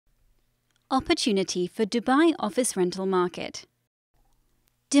Opportunity for Dubai office rental market.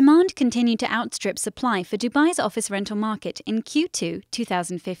 Demand continued to outstrip supply for Dubai's office rental market in Q2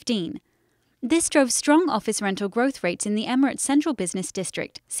 2015. This drove strong office rental growth rates in the Emirate Central Business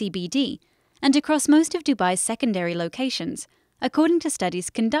District (CBD) and across most of Dubai's secondary locations, according to studies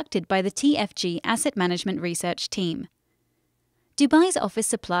conducted by the TFG Asset Management research team. Dubai's office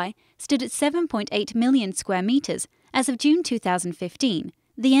supply stood at 7.8 million square metres as of June 2015,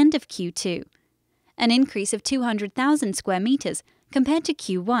 the end of Q2, an increase of 200,000 square metres compared to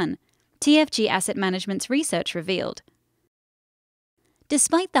Q1, TFG Asset Management's research revealed.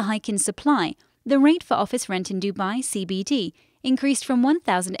 Despite the hike in supply, the rate for office rent in Dubai CBD increased from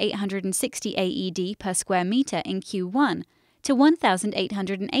 1,860 AED per square metre in Q1 to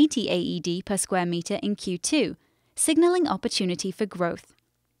 1,880 AED per square metre in Q2, signalling opportunity for growth.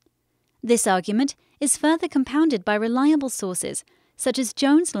 This argument is further compounded by reliable sources such as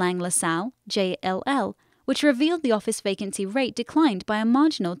Jones Lang LaSalle (JLL), which revealed the office vacancy rate declined by a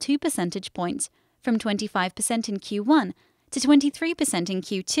marginal 2 percentage points from 25% in Q1 to 23% in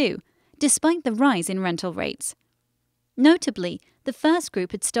Q2, despite the rise in rental rates. Notably, the first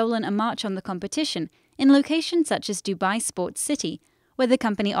group had stolen a march on the competition in locations such as Dubai Sports City, where the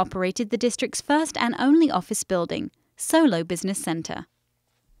company operated the district's first and only office building, Solo Business Centre.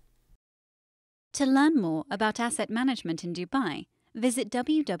 To learn more about asset management in Dubai, visit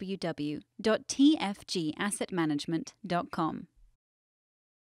www.tfgassetmanagement.com.